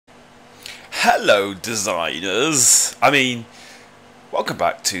Hello designers, welcome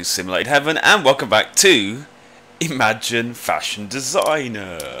back to Simulated Heaven and welcome back to Imagine Fashion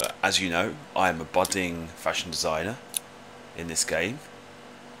Designer. As you know, I am a budding fashion designer in this game.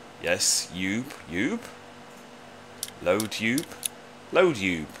 Yes, Load Ube.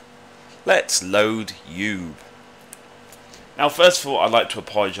 Let's load Ube. Now first of all, I'd like to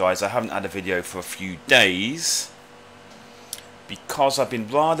apologise, I haven't had a video for a few days because I've been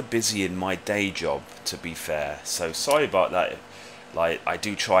rather busy in my day job, to be fair. So sorry about that. Like, I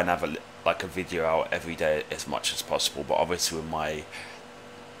do try and have a video out every day as much as possible, but obviously when my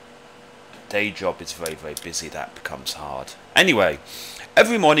day job is very, very busy, that becomes hard. Anyway,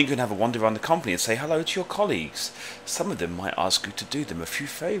 every morning you can have a wander around the company and say hello to your colleagues. Some of them might ask you to do them a few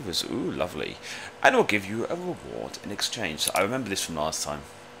favours. Ooh, lovely. And will give you a reward in exchange. So I remember this from last time.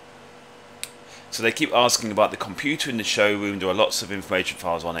 So they keep asking about the computer in the showroom. There are lots of information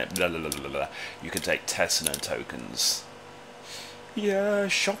files on it. Blah, blah, blah, blah, blah. You can take tests and earn tokens. Yeah,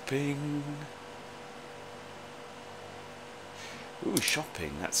 shopping. Ooh,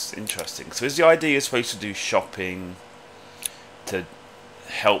 shopping. That's interesting. So is the idea you're supposed to do shopping to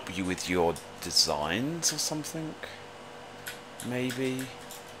help you with your designs or something? Maybe.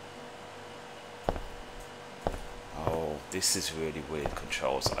 Oh, this is really weird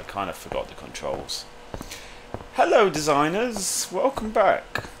controls. I kind of forgot the controls. Hello designers, welcome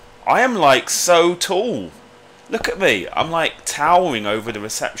back. I am like so tall. Look at me. I'm like towering over the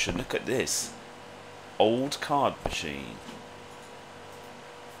reception. Look at this. Old card machine.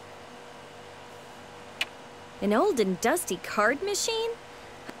 An old and dusty card machine?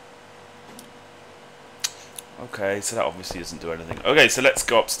 Okay, so that obviously doesn't do anything. Okay, so let's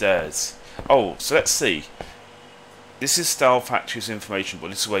go upstairs. Oh, so let's see. This is Style Factory's information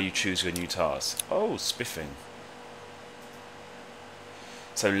board. This is where you choose your new task. Oh, spiffing.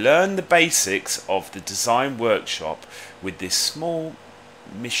 So learn the basics of the design workshop with this small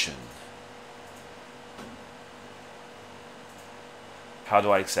mission. How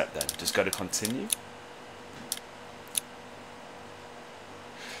do I accept them? Just go to continue.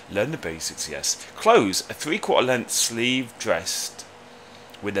 Learn the basics, yes. Clothes, a 3/4 length sleeve dressed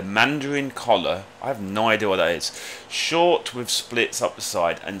with a mandarin collar. I have no idea what that is. Short with splits up the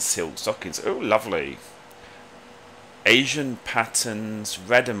side and silk stockings. Oh, lovely. Asian patterns,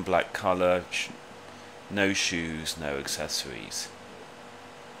 red and black colour. No shoes, no accessories.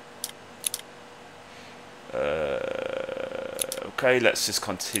 Okay, let's just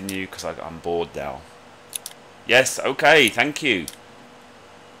continue because I'm bored now. Yes, okay, thank you.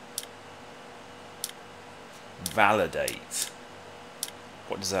 Validate.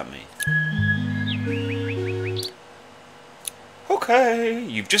 What does that mean? Okay,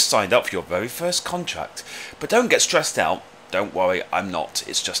 you've just signed up for your very first contract. But don't get stressed out. Don't worry, I'm not.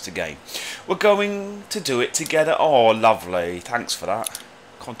 It's just a game. We're going to do it together. Oh, lovely. Thanks for that.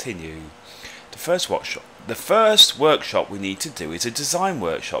 Continue. The first workshop we need to do is a design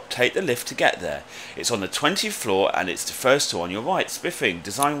workshop. Take the lift to get there. It's on the 20th floor and it's the first door on your right. Spiffing.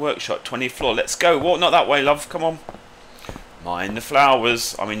 Design workshop, 20th floor. Let's go. Walk not that way, love. Come on. Mind the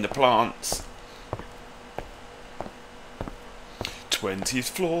flowers. I mean the plants. 20th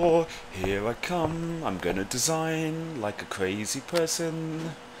floor. Here I come. I'm gonna design like a crazy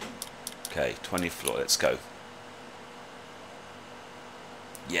person. Okay, 20th floor. Let's go.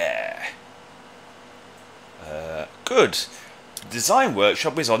 Yeah. Good. Design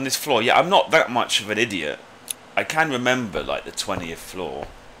workshop is on this floor. Yeah, I'm not that much of an idiot. I can remember like the 20th floor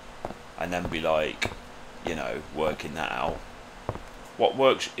and then be like, you know, working that out. What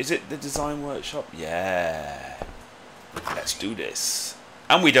works? Is it the design workshop? Yeah. Let's do this.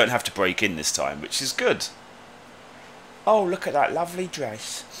 And we don't have to break in this time, which is good. Oh, look at that lovely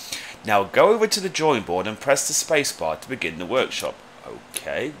dress. Now go over to the drawing board and press the space bar to begin the workshop.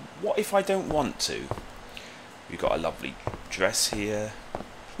 Okay. What if I don't want to? We've got a lovely dress here.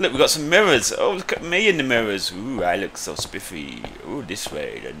 Look, we've got some mirrors. Oh, look at me in the mirrors. Ooh, I look so spiffy. Ooh, this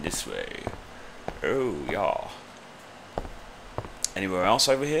way, then this way. Oh, yeah. Anywhere else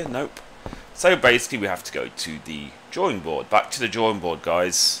over here? Nope. So basically we have to go to the drawing board. Back to the drawing board,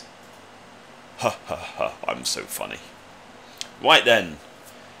 guys. Ha ha ha, I'm so funny. Right then.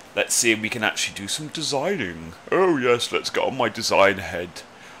 Let's see if we can actually do some designing. Oh yes, let's get on my design head.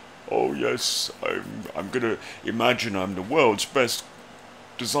 Oh yes, I'm gonna imagine I'm the world's best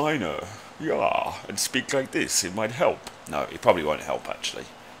designer. Yeah, and speak like this, it might help. No, it probably won't help actually.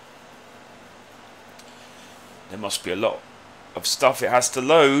 There must be a lot of stuff it has to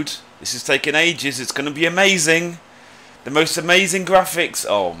load. This is taking ages, it's gonna be amazing. The most amazing graphics.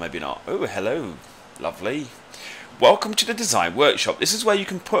 Oh, maybe not. Oh, hello. Lovely. Welcome to the design workshop. This is where you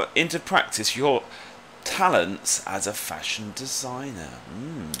can put into practice your talents as a fashion designer.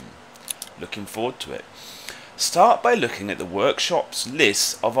 Looking forward to it. Start by looking at the workshop's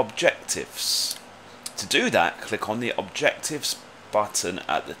list of objectives. To do that, click on the objectives button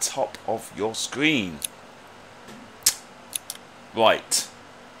at the top of your screen. Right.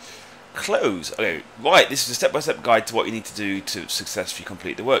 Close. Okay, right, this is a step-by-step guide to what you need to do to successfully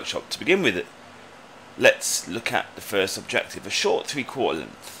complete the workshop. To begin with, let's look at the first objective. A short 3/4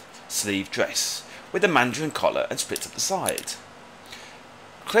 length sleeve dress with a mandarin collar and split up the side.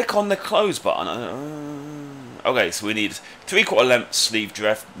 Click on the close button. Okay, so we need 3/4 length sleeve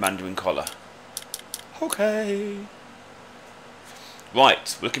dress, mandarin collar. Okay.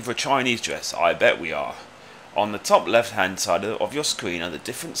 Right, we're looking for a Chinese dress. I bet we are. On the top left hand side of your screen are the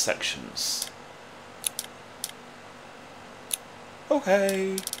different sections.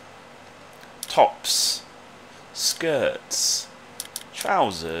 Okay. Tops, skirts,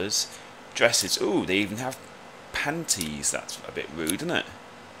 trousers, dresses. Ooh, they even have panties. That's a bit rude, isn't it?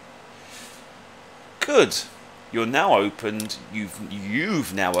 Good. You're now opened.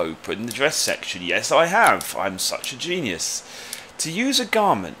 You've now opened the dress section. Yes, I have. I'm such a genius. To use a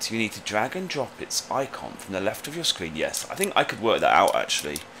garment, you need to drag and drop its icon from the left of your screen. Yes, I think I could work that out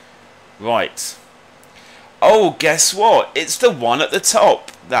actually. Right. Oh, guess what? It's the one at the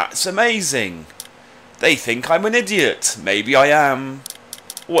top. That's amazing. They think I'm an idiot. Maybe I am.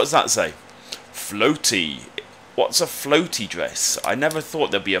 What does that say? Floaty. What's a floaty dress? I never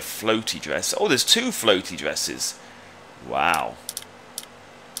thought there'd be a floaty dress. Oh, there's 2 floaty dresses. Wow.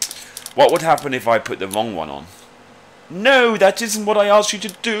 What would happen if I put the wrong one on? No, that isn't what I asked you to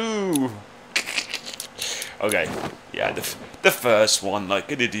do. Okay, yeah, the first one,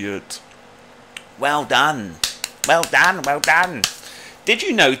 like an idiot. Well done. Well done, well done. Did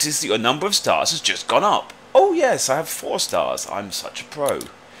you notice that your number of stars has just gone up? Oh yes, I have 4 stars. I'm such a pro.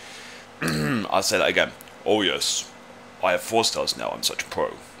 I'll say that again. Oh yes, I have 4 stars now. I'm such a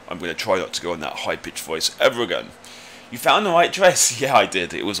pro. I'm going to try not to go on that high-pitched voice ever again. You found the right dress? Yeah, I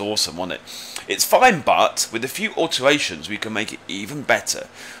did. It was awesome, wasn't it? It's fine, but with a few alterations, we can make it even better.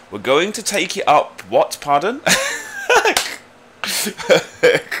 We're going to take it up. What? Pardon?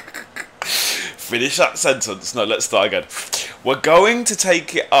 Finish that sentence. No, let's start again. We're going to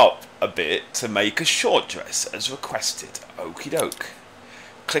take it up a bit to make a short dress as requested. Okie doke.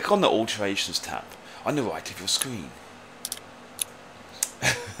 Click on the alterations tab on the right of your screen.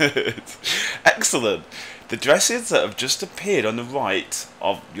 Excellent. The dresses that have just appeared on the right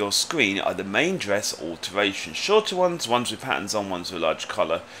of your screen are the main dress alterations. Shorter ones, ones with patterns on, ones with a large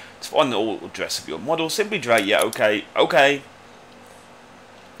collar. To find the all dress of your model, simply drag, yeah, okay, okay.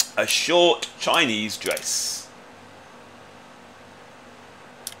 A short Chinese dress.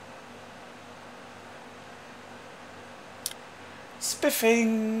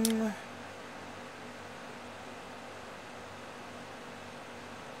 Spiffing.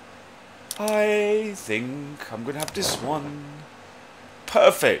 I think I'm going to have this one.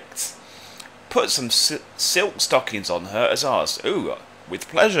 Perfect. Put some silk stockings on her as asked. Ooh, with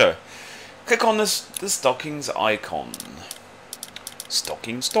pleasure. Click on the stockings icon.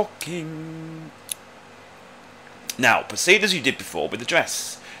 Stocking, stocking. Now, proceed as you did before with the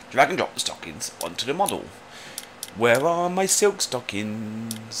dress. Drag and drop the stockings onto the model. Where are my silk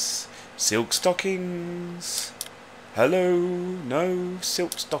stockings? Silk stockings. Hello, no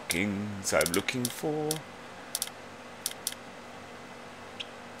silk stockings I'm looking for.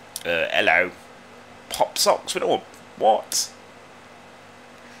 Hello. Pop socks? What?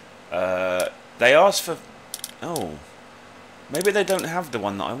 They asked for... Oh. Maybe they don't have the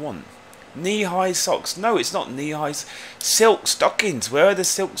one that I want. Knee-high socks. No, it's not knee-high. Silk stockings. Where are the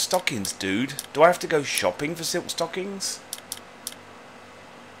silk stockings, dude? Do I have to go shopping for silk stockings?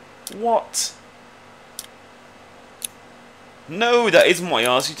 What? No, that isn't what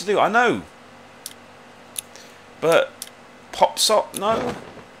I asked you to do. I know. But... Pop sock? No.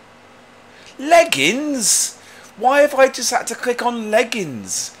 Leggings? Why have I just had to click on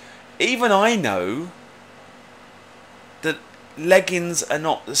leggings? Even I know that leggings are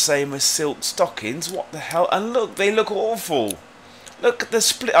not the same as silk stockings. What the hell? And look, they look awful. Look, they're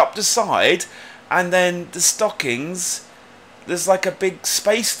split up the side, and then the stockings, there's like a big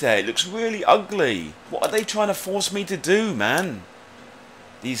space there. It looks really ugly. What are they trying to force me to do, man?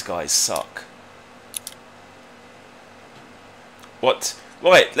 These guys suck. What?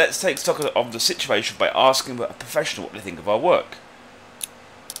 Right, let's take stock of the situation by asking a professional what they think of our work.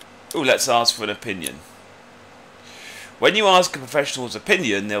 Ooh, let's ask for an opinion. When you ask a professional's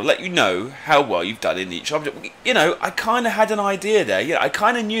opinion, they'll let you know how well you've done in each object. You know, I kind of had an idea there. Yeah, I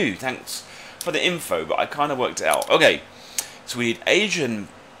kind of knew, thanks for the info, but I kind of worked it out. Okay, so we need Asian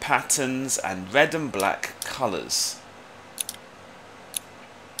patterns and red and black colours.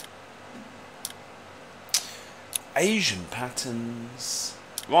 Asian patterns.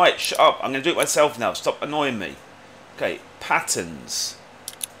 Right, shut up. I'm going to do it myself now. Stop annoying me. Okay, patterns.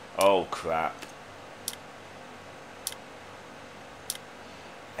 Oh, crap.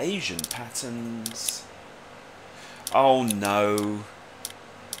 Asian patterns. Oh, no.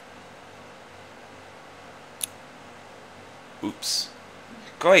 Oops.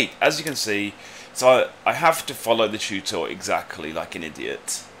 Great, as you can see, so I have to follow the tutorial exactly like an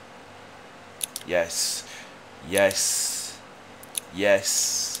idiot. Yes. Yes.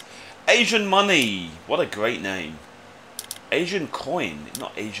 Yes. Asian money. What a great name. Asian coin,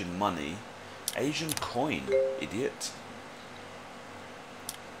 not Asian money. Asian coin, idiot.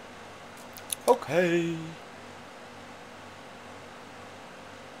 Okay.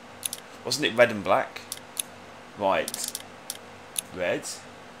 Wasn't it red and black? Right. Red.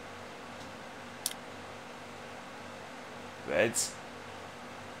 Red.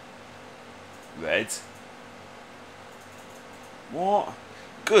 Red. What?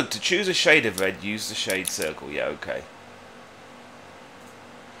 Good. To choose a shade of red, use the shade circle. Yeah, okay.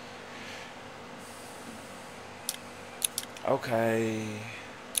 Okay.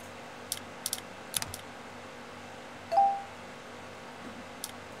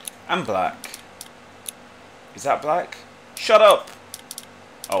 And black. Is that black? Shut up!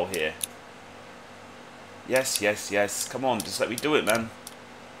 Oh, here. Yes, yes, yes. Come on, just let me do it, man.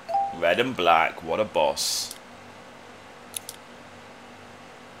 Red and black. What a boss.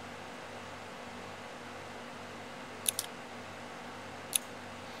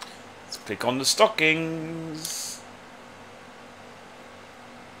 Let's click on the stockings.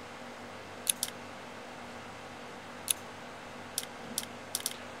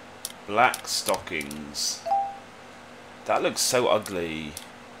 Black stockings. That looks so ugly.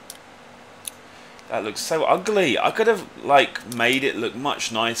 That looks so ugly. I could have, like, made it look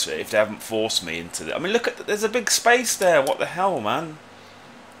much nicer if they haven't forced me into it. I mean, look at, there's a big space there. What the hell, man?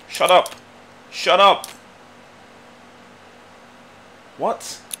 Shut up. Shut up.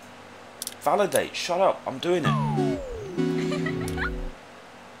 What? Validate. Shut up. I'm doing it.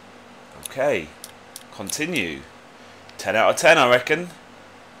 Okay. Continue. 10 out of 10, I reckon.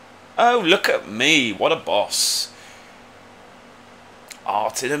 Oh, look at me. What a boss.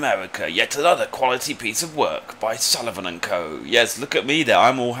 Art in America, yet another quality piece of work by Sullivan & Co. Yes, look at me there,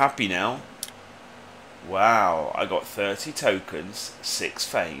 I'm all happy now. Wow, I got 30 tokens, 6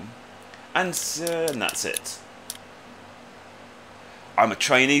 fame, and that's it. I'm a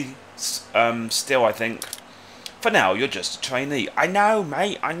trainee still, I think. For now, you're just a trainee. I know,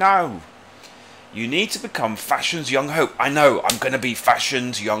 mate, I know. You need to become Fashion's Young Hope. I know, I'm going to be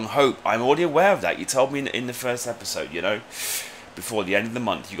Fashion's Young Hope. I'm already aware of that. You told me in the first episode, you know. Before the end of the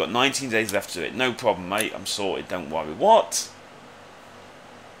month. You've got 19 days left to it. No problem, mate. I'm sorted. Don't worry. What?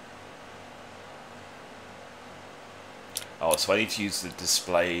 Oh, so I need to use the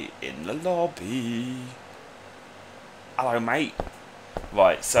display in the lobby. Hello, mate.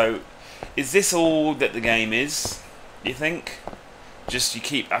 Right, so is this all that the game is, you think? Just you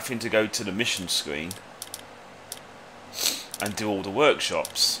keep having to go to the mission screen and do all the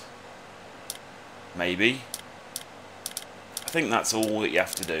workshops? Maybe. I think that's all that you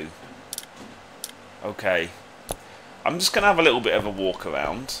have to do. Okay. I'm just going to have a little bit of a walk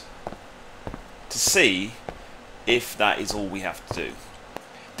around to see if that is all we have to do.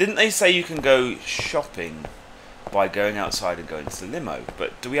 Didn't they say you can go shopping by going outside and going to the limo?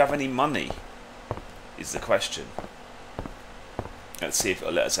 But do we have any money? Is the question. Let's see if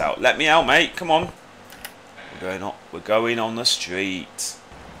it'll let us out. Let me out, mate. Come on. We're going on the street.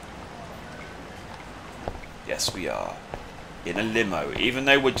 Yes, we are. In a limo. Even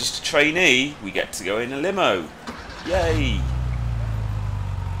though we're just a trainee, we get to go in a limo. Yay!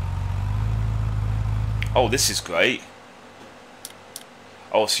 Oh, this is great.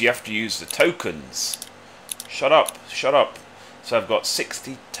 Oh, so you have to use the tokens. Shut up, shut up. So I've got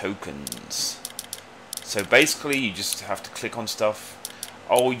 60 tokens. So basically, you just have to click on stuff.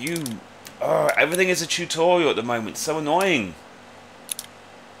 Oh, everything is a tutorial at the moment. So annoying.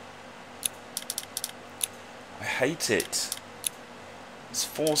 I hate it. It's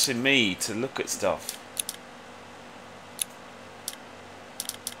forcing me to look at stuff.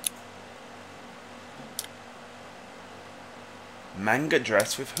 Manga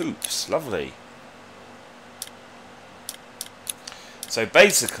dress with hoops. Lovely. So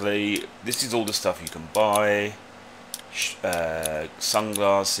basically, this is all the stuff you can buy.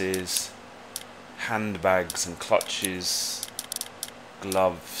 Sunglasses, handbags and clutches.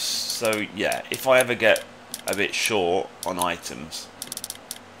 gloves. So yeah, if I ever get a bit short on items.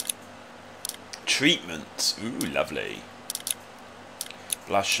 Treatments. Ooh, lovely.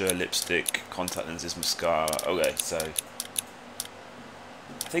 Blusher, lipstick, contact lenses, mascara. Okay, so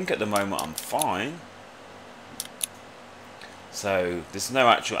I think at the moment I'm fine. So there's no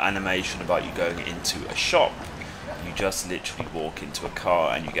actual animation about you going into a shop. You just literally walk into a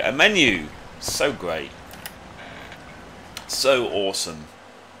car and you get a menu. So great. So awesome.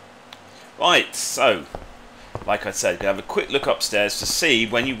 Right, so like I said, gonna have a quick look upstairs to see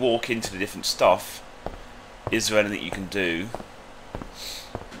when you walk into the different stuff, is there anything you can do,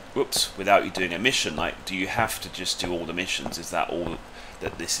 whoops, without you doing a mission. Like, do you have to just do all the missions? Is that all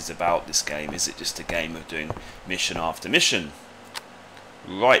that this is about, this game? Is it just a game of doing mission after mission?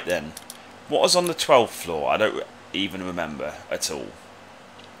 Right then, what was on the 12th floor? I don't even remember at all.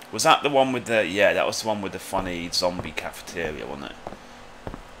 Was that the one with the, yeah, that was the one with the funny zombie cafeteria, wasn't it?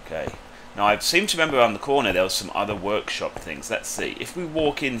 Okay. Now, I seem to remember around the corner there was some other workshop things. Let's see. If we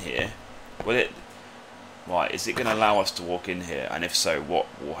walk in here, will it... Right, is it going to allow us to walk in here? And if so, what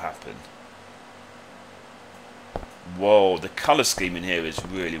will happen? Whoa, the colour scheme in here is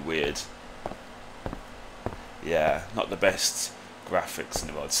really weird. Yeah, not the best graphics in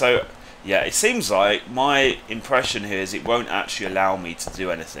the world. So, yeah, it seems like my impression here is it won't actually allow me to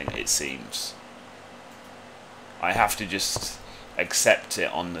do anything, it seems. I have to just accept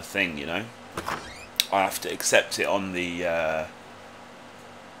it on the thing, you know. I have to accept it on the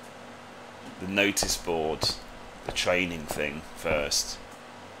notice board, the training thing first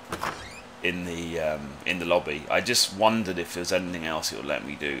in the lobby. I just wondered if there's anything else it would let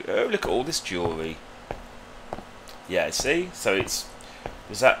me do. Oh, look at all this jewellery. Yeah, see? So it's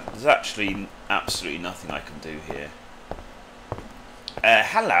there's actually absolutely nothing I can do here.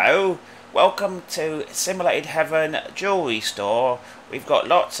 Hello. Welcome to Simulated Heaven Jewellery Store. We've got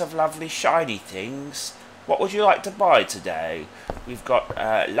lots of lovely shiny things. What would you like to buy today? We've got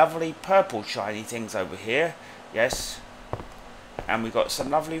lovely purple shiny things over here. Yes. And we've got some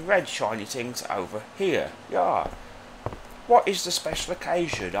lovely red shiny things over here. Yeah. What is the special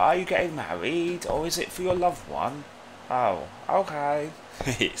occasion? Are you getting married? Or is it for your loved one? Oh, okay.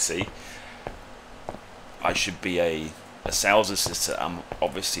 See? I should be a sales assistant. I'm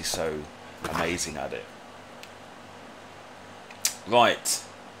obviously so amazing at it. Right.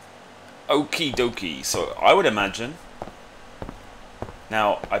 Okie dokie. So I would imagine.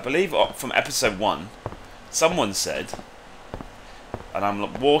 Now, I believe from episode 1, someone said, and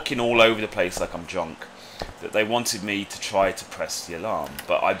I'm walking all over the place like I'm drunk, that they wanted me to try to press the alarm.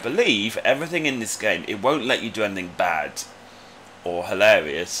 But I believe everything in this game, it won't let you do anything bad or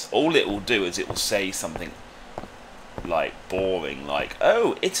hilarious. All it will do is it will say something like boring, like,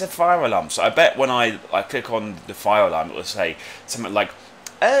 oh, it's a fire alarm. So I bet when I click on the fire alarm, it will say something like,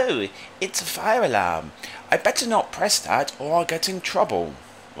 oh, it's a fire alarm. I better not press that or I'll get in trouble.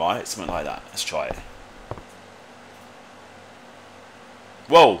 Right? Something like that. Let's try it.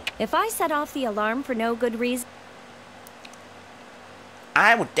 Whoa. If I set off the alarm for no good reason...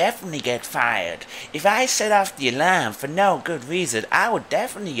 I would definitely get fired. If I set off the alarm for no good reason, I would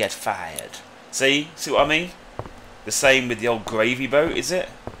definitely get fired. See what I mean? The same with the old gravy boat, is it?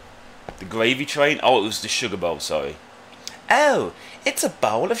 The gravy train? Oh, it was the sugar bowl, sorry. Oh, it's a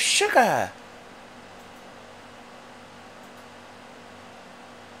bowl of sugar.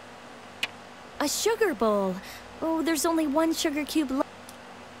 A sugar bowl. Oh, there's only one sugar cube left.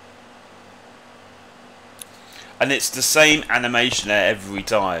 And it's the same animation there every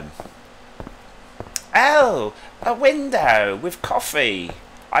time. Oh, a window with coffee.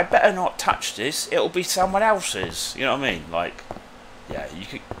 I better not touch this. It'll be someone else's. You know what I mean? Like, yeah,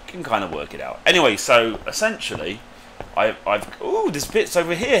 you can kind of work it out. Anyway, so essentially, oh, there's bits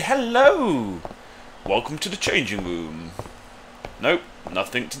over here. Hello. Welcome to the changing room. Nope,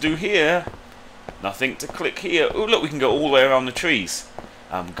 nothing to do here. Nothing to click here. Oh, look, we can go all the way around the trees.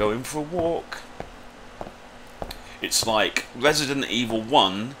 I'm going for a walk. It's like Resident Evil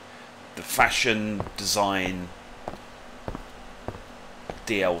 1, the fashion design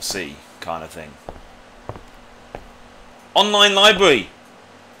DLC kind of thing. Online library.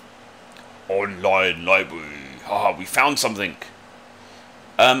 Online library. Ah, we found something.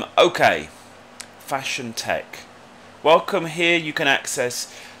 Okay. Fashion tech. Welcome. Here you can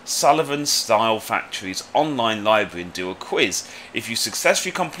access Sullivan Style Factory's online library and do a quiz. If you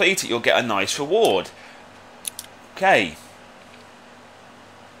successfully complete it, you'll get a nice reward. Okay.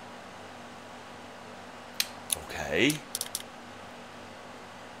 Okay.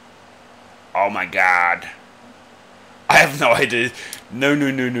 Oh my god. I have no idea. No.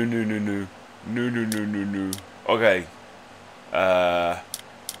 No. Okay. I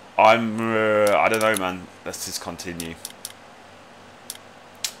don't know, man. Let's just continue.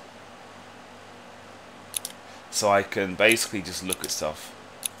 So I can basically just look at stuff.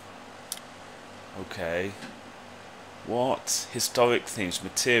 Okay. What? Historic themes,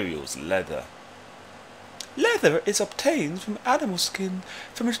 materials, leather. Leather is obtained from animal skin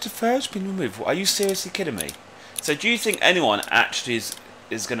from which the fur has been removed. Are you seriously kidding me? So do you think anyone actually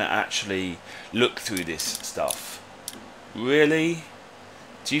is going to actually look through this stuff? Really?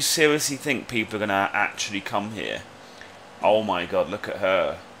 Do you seriously think people are going to actually come here? Oh my god, look at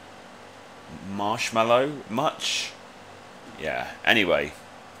her. Marshmallow? Much? Yeah, anyway.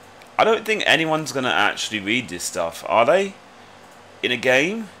 I don't think anyone's going to actually read this stuff, are they? In a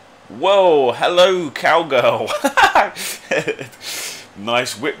game? Whoa, hello, cowgirl.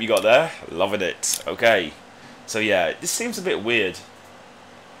 Nice whip you got there. Loving it. Okay. So yeah, this seems a bit weird.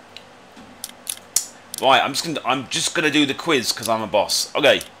 Right, I'm just gonna do the quiz because I'm a boss.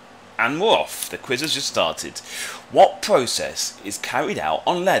 Okay. And we're off. The quiz has just started. What process is carried out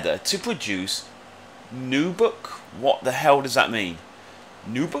on leather to produce nubuck? What the hell does that mean?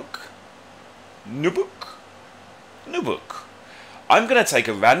 Nubuck? Nubuck? Nubuck. I'm going to take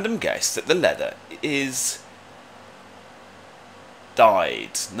a random guess that the leather is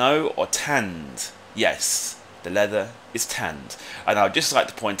dyed. No, or tanned. Yes, the leather is tanned. And I'd just like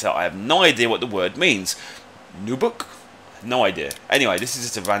to point out I have no idea what the word means. Nubuck? No idea. Anyway, this is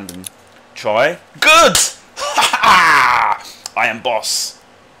just a random try. Good! I am boss.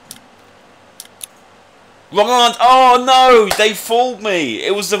 Wrong answer. Oh no, they fooled me.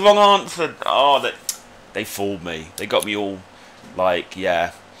 It was the wrong answer. Oh, they fooled me. They got me all like,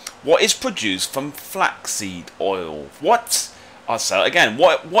 yeah. What is produced from flaxseed oil? What? I'll say it again.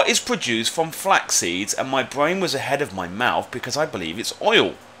 What is produced from flax seeds? And my brain was ahead of my mouth because I believe it's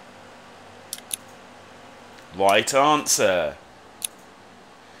oil. Right answer.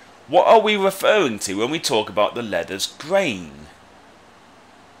 What are we referring to when we talk about the leather's grain?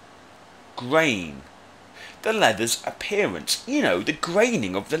 Grain. The leather's appearance. You know, the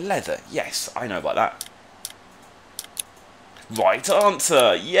graining of the leather. Yes, I know about that. Right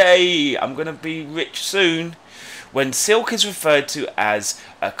answer. Yay! I'm going to be rich soon. When silk is referred to as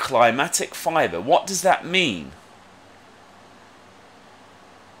a climatic fibre, what does that mean?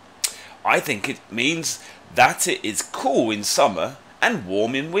 I think it means that it is cool in summer and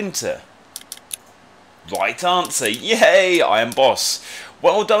warm in winter. Right answer. Yay! I am boss.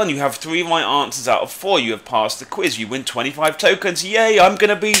 Well done, you have 3 right answers out of 4. You have passed the quiz. You win 25 tokens. Yay! I'm going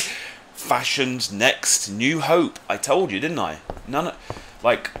to be fashion's next new hope. I told you, didn't I? None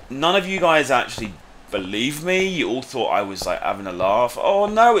of you guys actually believe me. You all thought I was like having a laugh. Oh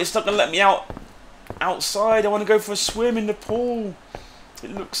no, it's not going to let me outside. I want to go for a swim in the pool.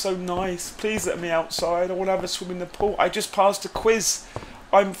 It looks so nice. Please let me outside. I want to have a swim in the pool. I just passed the quiz.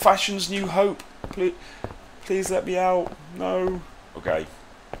 I'm fashion's new hope. Please let me out. No. Okay.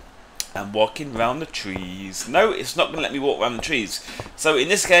 I'm walking round the trees. No, it's not going to let me walk around the trees. So in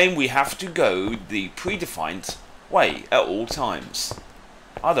this game, we have to go the predefined way at all times.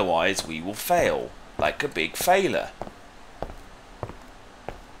 Otherwise, we will fail. Like a big failure.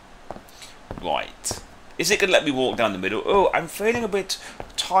 Right. Is it going to let me walk down the middle? Oh, I'm feeling a bit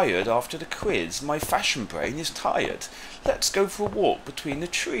tired after the quiz. My fashion brain is tired. Let's go for a walk between the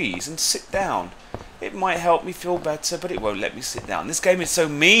trees and sit down. It might help me feel better, but it won't let me sit down. This game is so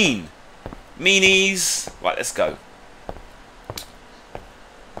mean. Meanies. Right, let's go.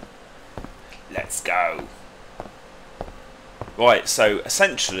 Let's go. Right, so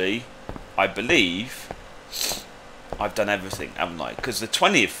essentially, I believe I've done everything, haven't I? Because the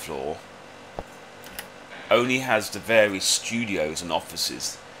 20th floor only has the various studios and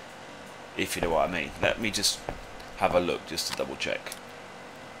offices, if you know what I mean. Let me just have a look, just to double check.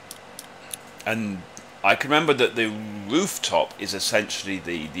 And I can remember that the rooftop is essentially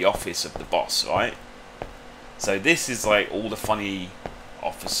the office of the boss, right? So this is like all the funny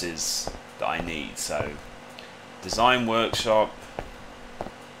offices that I need. So design workshop,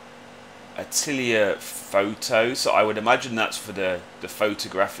 atelier photo. So I would imagine that's for the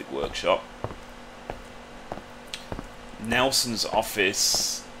photographic workshop. Nelson's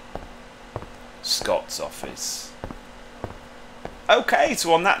office, Scott's office. Okay,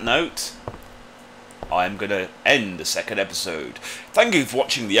 so on that note, I'm going to end the second episode. Thank you for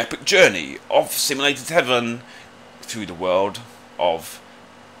watching the epic journey of Simulated Heaven through the world of...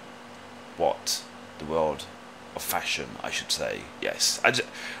 what? The world of fashion, I should say. Yes.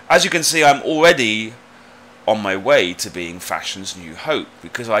 As you can see, I'm already on my way to being fashion's new hope,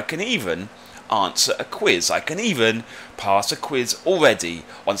 because I can even answer a quiz. I can even pass a quiz already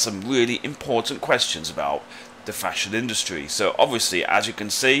on some really important questions about the fashion industry. So obviously, as you can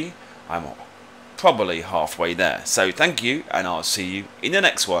see, I'm probably halfway there. So thank you, and I'll see you in the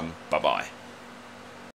next one. Bye bye.